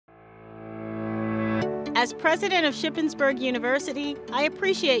As president of Shippensburg University, I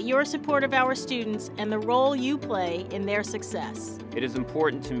appreciate your support of our students and the role you play in their success. It is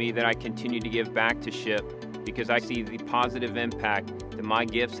important to me that I continue to give back to SHIP because I see the positive impact that my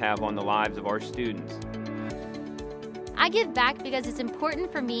gifts have on the lives of our students. I give back because it's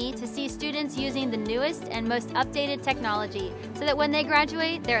important for me to see students using the newest and most updated technology so that when they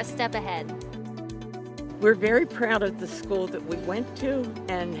graduate, they're a step ahead. We're very proud of the school that we went to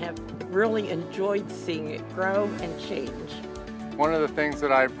and have really enjoyed seeing it grow and change. One of the things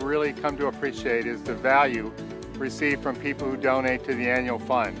that I've really come to appreciate is the value received from people who donate to the annual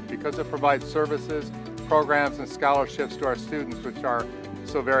fund because it provides services, programs, and scholarships to our students, which are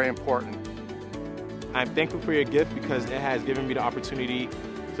so very important. I'm thankful for your gift because it has given me the opportunity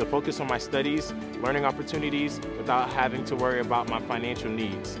to focus on my studies, learning opportunities, without having to worry about my financial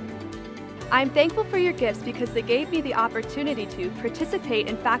needs. I'm thankful for your gifts because they gave me the opportunity to participate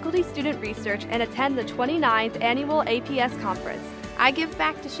in faculty-student research and attend the 29th Annual APS Conference. I give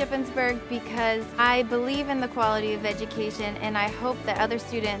back to Shippensburg because I believe in the quality of education, and I hope that other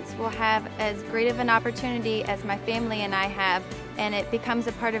students will have as great of an opportunity as my family and I have, and it becomes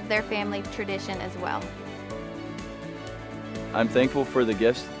a part of their family tradition as well. I'm thankful for the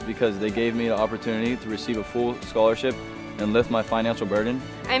gifts because they gave me the opportunity to receive a full scholarship and lift my financial burden.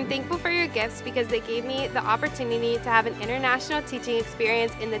 I'm thankful for your gifts because they gave me the opportunity to have an international teaching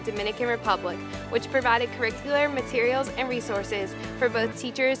experience in the Dominican Republic, which provided curricular materials and resources for both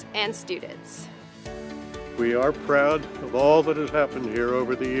teachers and students. We are proud of all that has happened here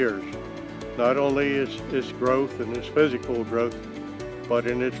over the years, not only its growth and its physical growth, but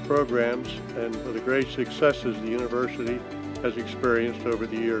in its programs and for the great successes the university has experienced over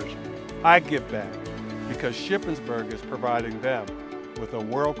the years. I give back because Shippensburg is providing them with a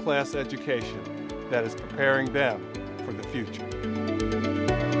world-class education that is preparing them for the future.